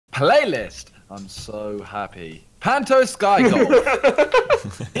playlist. I'm so happy. Panto Sky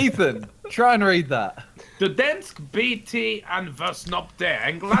Golf. Ethan, try and read that. De dansk BT en versnapte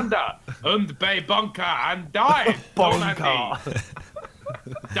Englander und bei Bunker and died. Bonka.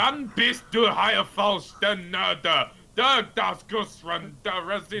 Dan bist du hier falsch, den Nörder. Das Guss run the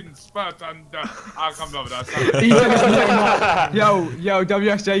resin spurt and I can't remember that. Yo,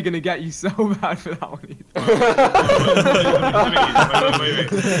 WSJ gonna get you so bad for that one.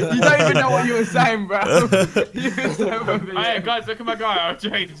 Wait. You don't even know what you were saying, bro. You were so confused. Hey guys, look at my guy. I've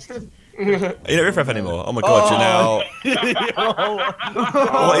changed. You don't riff anymore. Oh my god, you're now.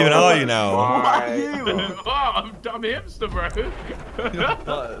 What even are you now? I'm hipster, bro.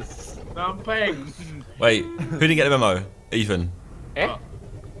 I'm paying. Wait, who didn't get the memo? Ethan. Eh?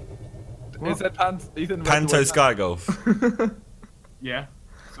 It said Ethan. Panto Sky Golf. Yeah.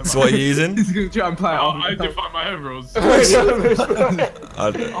 So what are you using? He's gonna try and play it. I define my own rules.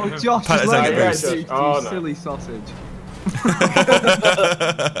 Oh, Josh, Panto's just only like boost. you silly sausage.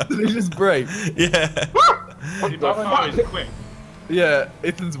 Did he just break? Yeah. My fire is quick. Yeah,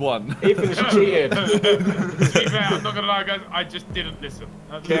 Ethan's won. Ethan's cheated. To be fair, I'm not gonna lie, guys. I just didn't listen.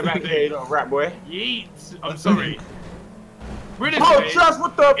 Get back here, you little rat boy. Yeet. I'm sorry. Oh, Josh,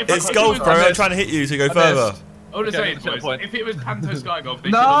 what the? It's golf, bro. I'm trying to hit you to go further. I want to say, Okay, boys, if it was Panto Sky Golf,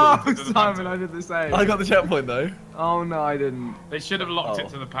 they No, should have locked it to the Simon, Panto. I did the same. I got the checkpoint though. Oh no, I didn't. They should have locked it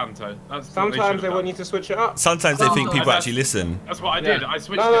to the Panto. That's Sometimes they want you to switch it up. Sometimes they think people actually listen. That's what I did. I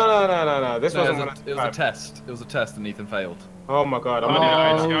switched No. This No, wasn't it was a test. It was a test, and Ethan failed. Oh my god. Oh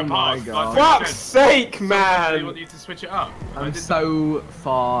my God. God. Fuck's sake, They man. want you to switch it up. I'm so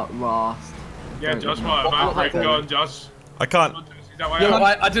far lost. Yeah, Josh, what? Man, go on, Josh. I can't. Is that why Yo,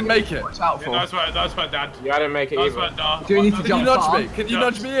 I didn't make it. Watch out for. that's right, Dad. Yeah, I didn't make it That's either. right, Dad. Do you need to Can you jump nudge far? me? Can you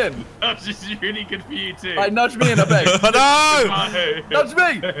nudge me in? That's just really good for you too. Alright, nudge me in, I beg. No! Nudge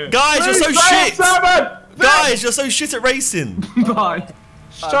me! Guys, you're so Please, shit! Simon! Guys, you're so shit at racing! Bye.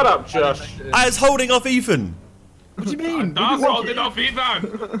 Shut up, Josh. I was holding off Ethan. What do you mean? That's holding off Ethan.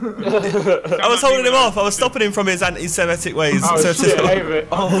 I was holding him off. I was stopping him from his anti-Semitic ways. Oh shit, David.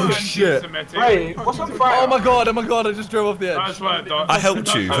 Oh shit! Wait, what's on fire? Oh my god! I just drove off the edge. That's right, Doc. I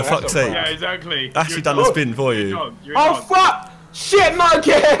helped you, for fuck's sake. Yeah, exactly. I actually done the spin for you. Oh fuck! Shit, not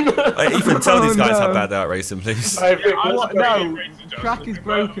again! Hey, Ethan, tell these guys no. how bad they are at racing, please. Hey, Vic, What? No, track is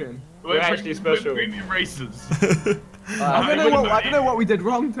broken. We're actually special. We're premium racers. I don't know what we did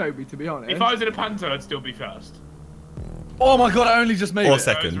wrong, Toby. To be honest. If I was in a Panto, I'd still be first. Oh my god! I only just made Or it.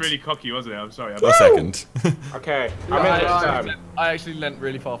 second. That was really cocky, wasn't it? I'm sorry. Or second. Okay, I'm in this time. I actually leant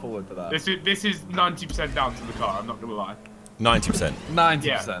really far forward for that. This is 90% down to the car. I'm not gonna lie. 90%. 90%.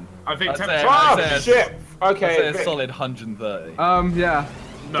 Yeah. I think I'd 10%. say- Oh I'd say shit! I'd say Okay, a Vic. solid 130. Yeah.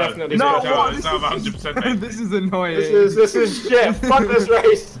 No, Definitely no, not. no, it's not 100%. mate. This is annoying. This is shit. Fuck this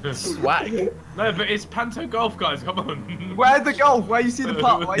race. Swag. No, but it's Panto Golf, guys. Come on. Where's the golf? Where you see the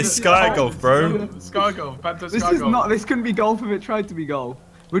putt? Where you It's see Sky the Golf, bro. Sky Golf. Panto This Sky is Golf. not. This couldn't be golf if it tried to be golf.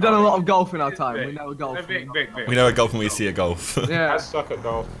 We've done a lot of golf in our time. We know golf. Vic. We know a golf when we see a golf. I Yeah. suck at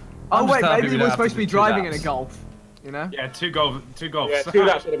golf. Oh I'm wait, just happy maybe we we're don't supposed have to be to do driving in laps. a golf. You know? Yeah, two golfs. Yeah, 2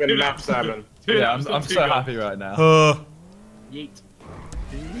 laps would have been max, Simon. Yeah, I'm so happy right now. Yeet.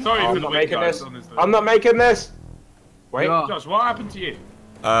 Sorry I'm for the not win, making guys. this. Honestly. I'm not making this. Wait. Yeah. Josh, what happened to you?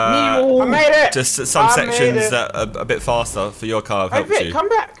 I made it. Just some I made sections it. that are a bit faster for your car have Hey helped Vic, you. come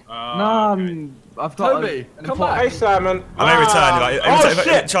back. No, I've got. Toby, an come important- back. Hey Simon. I may return. If I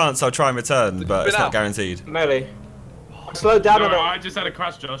get a shit. chance, I'll try and return, but it's been not out. guaranteed. Melee. Slow down a No, I bit. just had a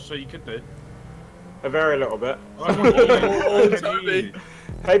crash, Josh, so you could do. A very little bit. Oh, Toby.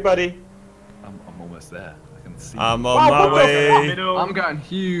 Hey buddy. I'm almost there. I can see. I'm Wow, on my what the way. Middle. I'm going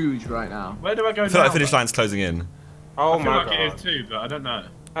huge right now. Where do I go I feel now? like the finish line's closing in. Oh I feel my like it god. is too, but I don't know.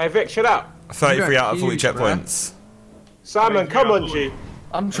 Hey Vic, shut up. 33 out of 40 Huge, bro. checkpoints. Simon, come on, G.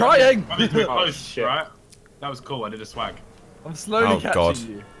 I'm trying. I need to be Oh, close, shit. right? That was cool. I did a swag. I'm slowly Oh, catching God.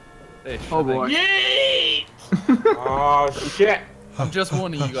 you. Ish, Oh I think. boy. Yeet! Oh shit. I'm just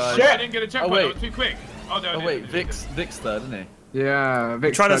warning you guys. Shit. I didn't get a checkpoint. wait. I was too quick. Oh, no, I Oh did, wait, I did. Vic's third, isn't he? Yeah.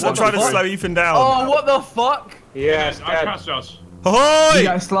 Vic's I'm dead. trying to fuck? slow Ethan down. Oh, what the fuck? Yes, I Dad. crashed Josh. You Ahoy!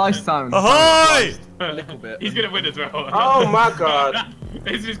 got a slice time. Ahoy! A little bit. He's gonna win as well. Oh my god.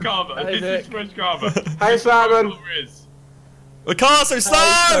 This is karma. Hey, This is Vic. French karma. Hey Simon. All there is. The car's so Hey,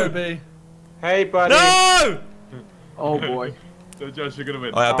 slow! Toby. Hey buddy. No! Oh boy. So Josh, you're gonna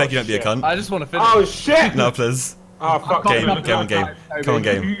win. I beg you don't be a shit. cunt. I just want to finish. Oh shit. No, please. Oh fuck. Game, Come game, on, game. Toby. Come on,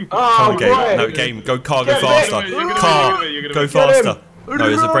 game. Oh Come on, game. boy. No, game. Go, car, go Get faster. You're gonna win, Car, you're gonna go win. faster. No,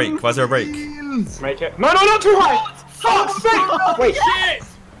 there's a brake. Why's there a brake? Make it. No, not too high. Fuck's sake. Wait. Shit!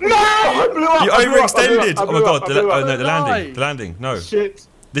 No! I blew up. You I blew up, overextended! I Oh blew my up, god, I blew oh up. no, the landing. Why? The landing, no. Shit.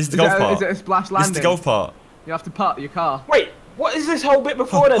 This is the golf part. Is it a splash This landing? is the golf part. You have to putt your car. Wait, what is this whole bit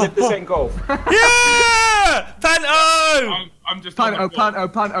before then if this ain't golf? Yeah! Panto! I'm just on the floor.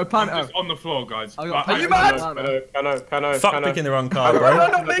 Panto. I'm just on the floor, guys. I got Are you Panto. mad? Cano. Fuck picking the wrong car, Why bro. did I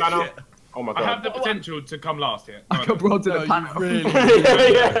not make it? Oh my I have god. the potential to come last here. I got brought to the No, Panto. you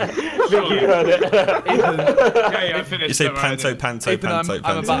really. Yeah. Think you heard it. Yeah, I finished. You say don't worry, panto, panto, Ethan, panto,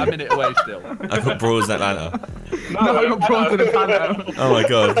 I'm about a panto. minute away still. I've got brawls in Atlanta. No, I got brought to the Panto. Oh my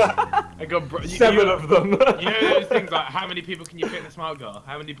god. I got 7 of them. You know those things like how many people can you fit in a smart car?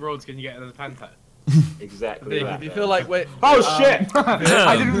 How many broads can you get in a panto? Exactly. Vic, that. if you feel like wait. Oh shit!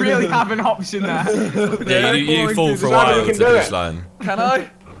 I didn't really have an option there. Yeah, you fall for a Simon, while you to can the do finish it. line. Can I?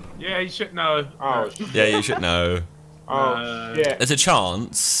 Yeah, you should know. Oh shit! Yeah, you should know. Oh shit! There's a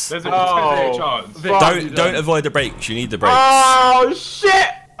chance. There's a Oh. chance. Vic, Don't avoid the brakes. You need the brakes. Oh shit!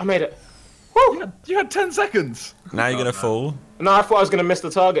 I made it. Woo. You had 10 seconds. Now you're gonna fall. No, I thought I was gonna miss the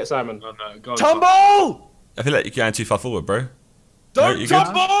target, Simon. Oh, no, go on. Tumble! I feel like you're going too far forward, bro. Don't you good?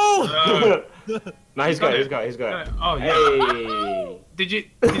 tumble! No. No, he's got it. Oh yeah. Hey. Did you?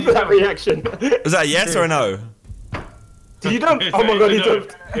 That reaction. Was that a yes or a no? Did you dump? Oh my god, he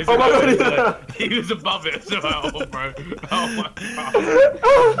jumped. Oh my god, he jumped. He was above it as well, bro. Oh my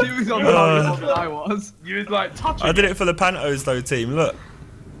god. He was on the higher than I was. You was like touching. I did it for the Pantos though, team. Look.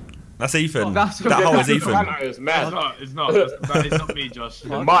 That's Ethan. Oh, that's that hole is Ethan. It's It's mad. not. It's not. That is not me, Josh.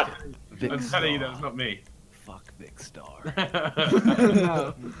 Mud. I'm telling you, that's not me. Fuck Vic Star.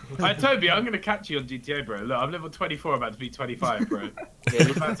 No. Hey, Toby, I'm gonna catch you on GTA, bro. Look, I'm level 24, about to be 25, bro. Yeah,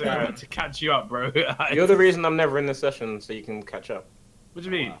 I'm about to catch you up, bro. You're the reason I'm never in this session, so you can catch up. What do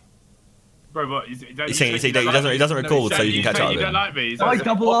you mean? Bro, what? He's saying he doesn't record, so you can catch up You with don't him. like me? I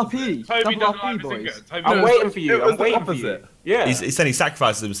double RP. Toby Double doesn't RP, like me, boys. Toby I'm doesn't- waiting for you. It was I'm the waiting for you. opposite. Yeah. He's saying he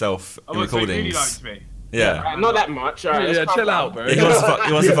sacrifices himself in Oh, so he really recordings. likes me. Yeah. Not that much. All right, Yeah, let's calm chill down. out, bro. He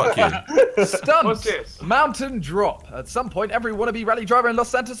wants to fuck you. Stunt. What's this? Mountain drop. At some point, every wannabe rally driver in Los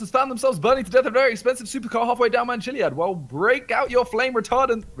Santos has found themselves burning to death in a very expensive supercar halfway down Mount Chiliad. Well, break out your flame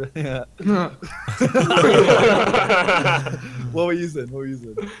retardant. What were you using?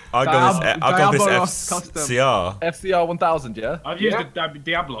 I got this Diabolos custom. FCR. FCR 1000, yeah? I've used Yeah. the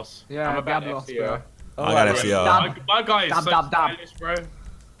Diablos. Yeah, I'm about Diablos, FCR. bro. I got right. FCR. Dab. My guy is Dab, so dab, dab. stylish, bro.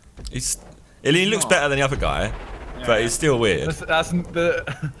 He looks better than the other guy, but he's still weird. That's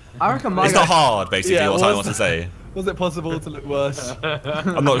the. I reckon my It's not hard, basically, Yeah, what what's Simon wants to say. Was it possible to look worse?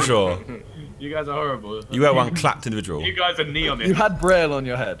 I'm not sure. You guys are horrible. You were one clapped individual. You guys are neon. You had braille on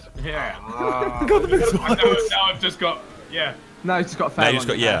your head. Yeah. Got the big Now I've just got. Yeah. No, he's just got fail. Now you just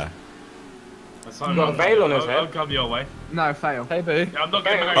got, yeah. That's He's got a veil on his I'll head. come your way. No, fail. Hey, B. Yeah, I'm not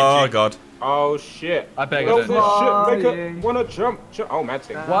getting married. Oh, to you. God. Oh shit. I beg Well, I this don't. shit make it wanna jump. Oh, mad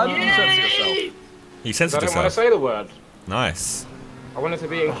thing. Why did you censor yourself? He I censored didn't want to himself. say the word. Nice. I wanted to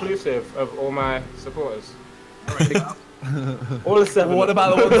be inclusive of all my supporters. All the 7. Well, what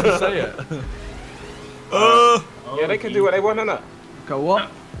about the ones who say it? Yeah, they can do what they want, innit? Go what?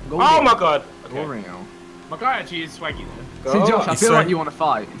 Go Oh my god. Okay. Real. My guy actually is swaggy though. Go See, Josh, I on. feel so- like you want to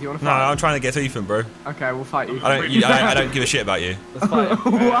fight. Do you want to No, fight? I'm trying to get to Ethan, bro. Okay, we'll fight you. I don't give a shit about you. Let's fight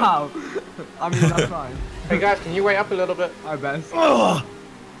him. Wow. I mean, that's fine. Hey guys, can you wait up a little bit? I best. Oh,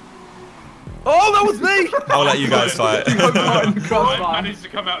 that was me! I'll let you guys fight. I Crossbar. managed to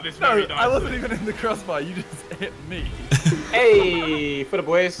come out this No, very nice. I wasn't even in the crossbar. You just hit me. Hey, for the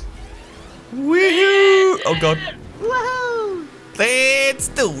boys. Woo! Oh, God. Let's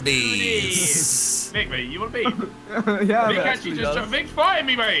do this. Nick, mate, you want beef? Yeah, Nick but actually just Nick's fighting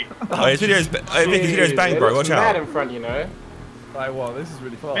me, mate. Oh, his video's bang, It bro. looks Watch mad out. in front, you know. Right, wow, this is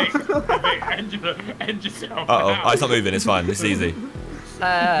really Nick, fast. end yourself. Uh-oh. Oh, it's not moving. It's fine. It's easy.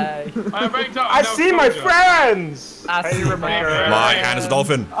 Hey. I see my friends. I see my My hand is a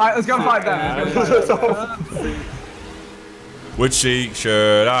dolphin. Alright, let's go and fight them. Which cheek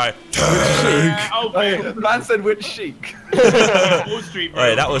should I take? Oh, Hey, man said which chic. Wall Street, bro.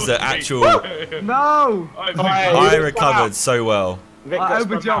 Wait, that was Wall the Street. actual... No! I recovered so well. Vic I got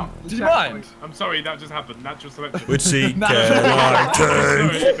overjumped. jumped. Do you mind? I'm sorry, that just happened. Natural selection. Which cheek can I take? Sorry,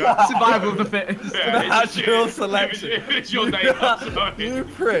 that- Survival of the fittest. yeah, it's- Natural it's- selection. It's your name. I'm sorry. You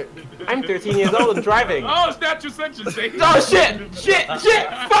prick. I'm 13 years old and driving. Oh, it's natural selection. See? Oh shit!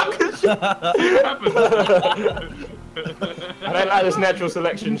 Fuck! What happened? I don't like this natural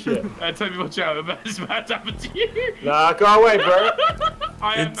selection shit. Tell me watch out. It's about to happen to you. Nah, go away, bro.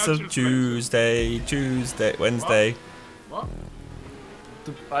 I am It's a natural Tuesday, Wednesday. What?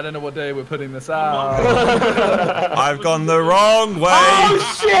 I don't know what day we're putting this out. I've gone the wrong way.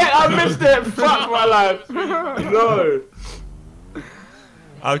 Oh shit! I missed it. Fuck my life. No.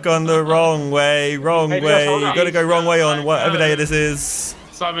 I've gone the wrong way, wrong Hey, Josh, way. hold You on. gotta go wrong way on whatever day this is.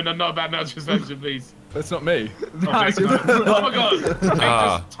 Simon, I'm not about natural selection, please. That's not me. Oh my god!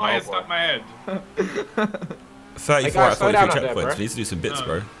 I just tire stuck my head. 34 out of 43 checkpoints. You need to do some bits,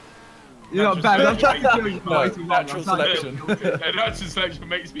 bro. You're not bad. I'm trying to kill you. No, natural selection. Yeah, natural selection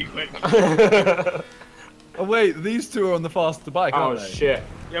makes me quick. Oh wait, these two are on the faster bike, aren't they? Shit.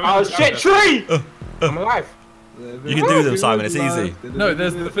 Yeah, Oh shit, tree! I'm alive. You can do them, Simon. It's easy. No,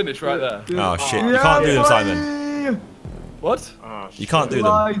 there's the finish right there. Oh shit! You can't do them, Simon. What? Oh, You can't do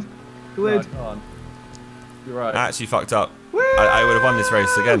them. Glid. No, I can't. You're right. I actually fucked up. I would have won this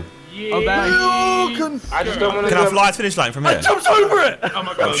race again. Yeah. I just don't want to Can I fly to finish line from here? I jumped over it! Oh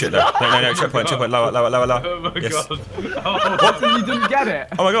my god. Oh shit! No! Checkpoint! Lower! Oh my Yes. god. What? You didn't get it?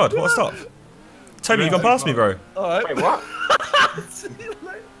 Oh my god! What a stop! Toby, you've gone past me, bro. Alright. Wait, what?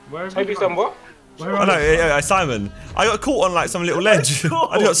 Where have Toby's done what? Oh no, yeah, Simon. I got caught on like some little ledge.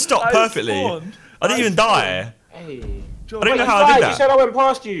 I got stopped perfectly. I didn't even die. Hey. I don't know how I did You that. said I went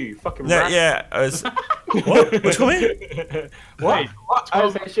past you, fucking rat. Yeah, I was... What? What'd you call me? What? What? I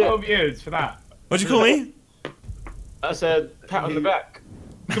didn't say shit. 12 years for that. What'd you call me? I said pat on the back.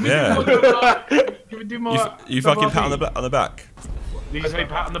 Yeah. Can we do more? You fucking pat on the back. Did you say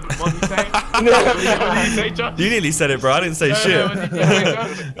pat on the back? What did you say? What did you say, Josh? You nearly said it, bro. I didn't say shit. What did you say,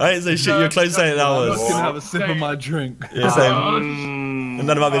 Josh? I didn't say shit. You're close saying that I'm was. just gonna have a sip of my drink. Yeah, same. None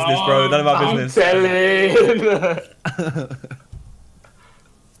of my business, bro. None of my business. Telling.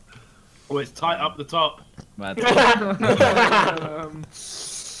 Oh, it's tight up the top. Man.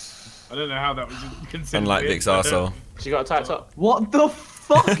 I don't know how that was considered. Unlike Vic's arsehole. She got a tight top. What the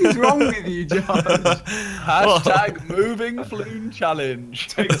fuck is wrong with you, Josh? Hashtag moving flume challenge.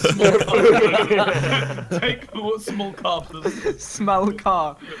 Take small carbs. Take small carbs. Smell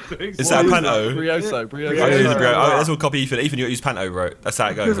car. Is that a panto? Brioso. I'm gonna use a Brioso. Let's all copy Ethan. Ethan, you use panto, bro. That's how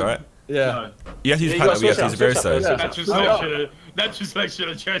it goes, alright? Yeah. You have to use Yeah, panto, you but you have to use a switch up, Brioso. Natural selection.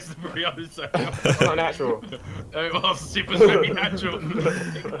 I chose the Brioso. Not natural. It was super semi-natural.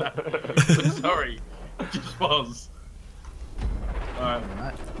 Sorry, it just was.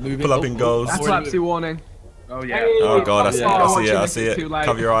 Moving. Pull up in goals. Epilepsy warning. Oh yeah. Oh god, I see it. I see it. I Watching see this is it. too late.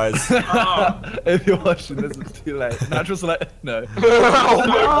 Cover your eyes. Oh, If you're watching this, it's too late. Natural select. No.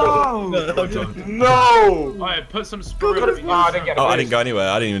 Oh No! I'm joking. no! alright, put some spirit. Oh, I didn't get Oh, I it. didn't go anywhere.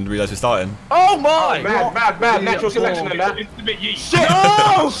 I didn't even realise we're starting. Oh my! Mad. Natural selection and that. It's a bit yeet. Shit!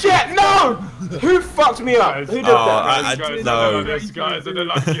 No! Shit! No! Who fucked me up? Who did Oh, that? Guys, no. guys, I don't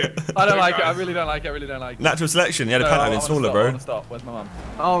like it. I don't like it. I really don't like it. I really don't like it. Natural selection. You had a No, panto I been wanna smaller, stop, I bro. wanna stop. Where's my mum?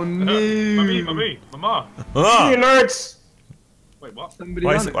 Oh no! Mama. Ah, You nerds! Wait, what? Somebody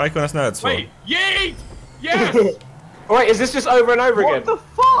why run are you calling us nerds for? Wait, yeet! Yes! Wait, is this just over and over What again? the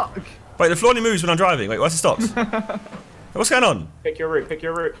fuck? Wait, the floor only moves when I'm driving. Wait, why does it stop? What's going on? Pick your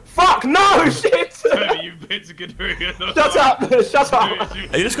route. Fuck! No! Shit! Toby, you bits of good Shut up! Shut up!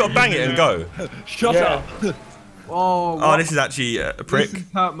 Hey, you just got to bang it and go. Shut Yeah. up. Oh, Oh, this is actually a prick. This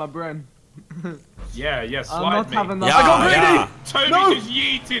has hurt my brain. Yeah, I'm slide not me. having that. Yeah, I got greedy. yeah. Toby just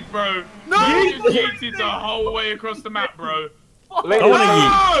yeeted, bro. No! Toby just yeeted the whole way across the map, bro. Ladies, I wanna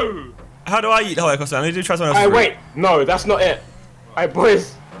yeet. No! How do I eat the whole way across that? I need to try someone else's Hey, route. wait. No, that's not it. Hey,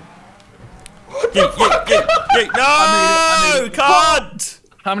 boys. Yeet. No! Can't!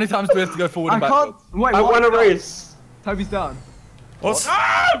 How many times do we have to go forward I and can't. backwards? Wait, I what? won a race. Toby's done. What?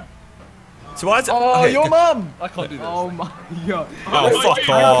 Ah! So why is it? Oh, okay, your good. mum! I can't do this. Oh my god. Oh, fuck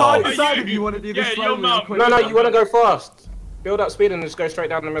you- off. I can't decide if you want to do this Yeah, slowly your or mum. quickly. No, you want to go fast. Build up speed and just go straight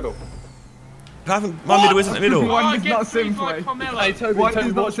down the middle. I haven't, my middle isn't the middle. Why Oh, does get not free simply? by Carmelo. Hey, Toby, Why Toby,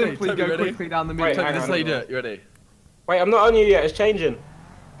 does not watch me. simply Toby, go ready? quickly down the Wait, middle? Toby, hang this is on, how you do hang it. You ready? Wait, I'm not on you yet. It's changing.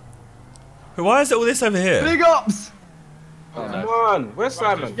 Why is there all this over here? Big ups! Oh, Come no. on. Where's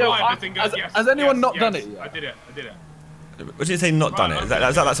Simon? Yo, Right, I think has anyone not done it yet? I did it. What did you say not done it? Is that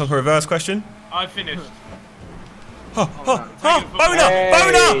like some sort of reverse question? I finished. Boner! Hey,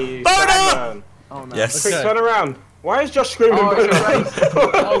 Boner! Simon. Oh no. Yes. Quick, Okay. turn around. Why is Josh screaming? Oh, it's a boner? race.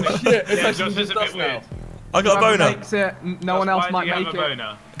 Oh shit! It's Yeah, actually Josh is just a bit us now. weird. I got a Whoever boner. makes it, no one else might make it.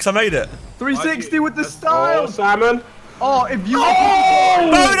 Boner. Because I made it. 360 with the Oh, style! Simon. Oh, if you...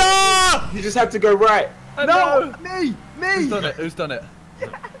 Boner! You just have to go right. No! Me! Who's Me! done it? Who's done it?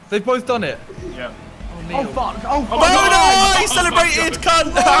 They've both done it. Yeah. Oh fuck! Oh fuck! Boner! He celebrated,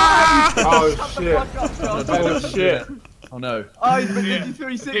 cunt! Oh shit. Oh shit. Oh no. I did you This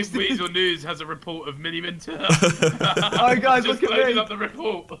 360. Weasel News has a report of Mini-Minter. Oh guys, Just look at loaded me! up the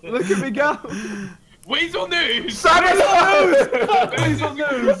report. Look at me go! Weasel News! Simon! Weasel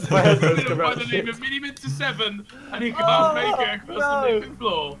News! By the name of Mini-Minter 7, and he can't make it across no. the moving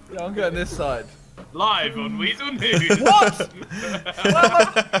floor. Yeah, I'm going this side. Live on Weasel News. What?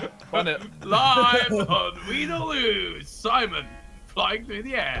 Done it. Live on Weasel News. Simon flying through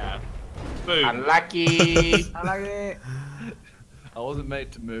the air. Boom. Unlucky. I like it. I wasn't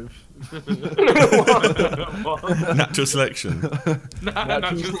made to move. Natural selection.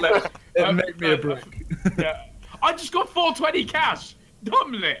 Natural selection. It made me a brick. Yeah. I just got 420 cash.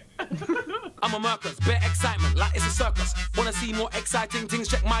 Dumbly. I'm a Mercus, bare excitement, like it's a circus. Wanna see more exciting things?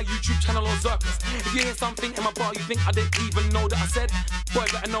 Check my YouTube channel or Zerkaa. If you hear something in my bar you think I didn't even know that I said, boy,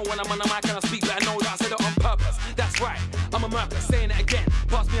 better know when I'm on the mic and I speak, better know that I said it on purpose. That's right, I'm a Mercus, saying it again.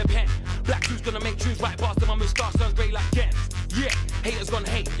 Pass me a pen. Black truth's gonna make truths right past them. My moustache turns grey like Gens. Yeah, haters gonna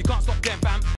hate, you can't stop them, fam.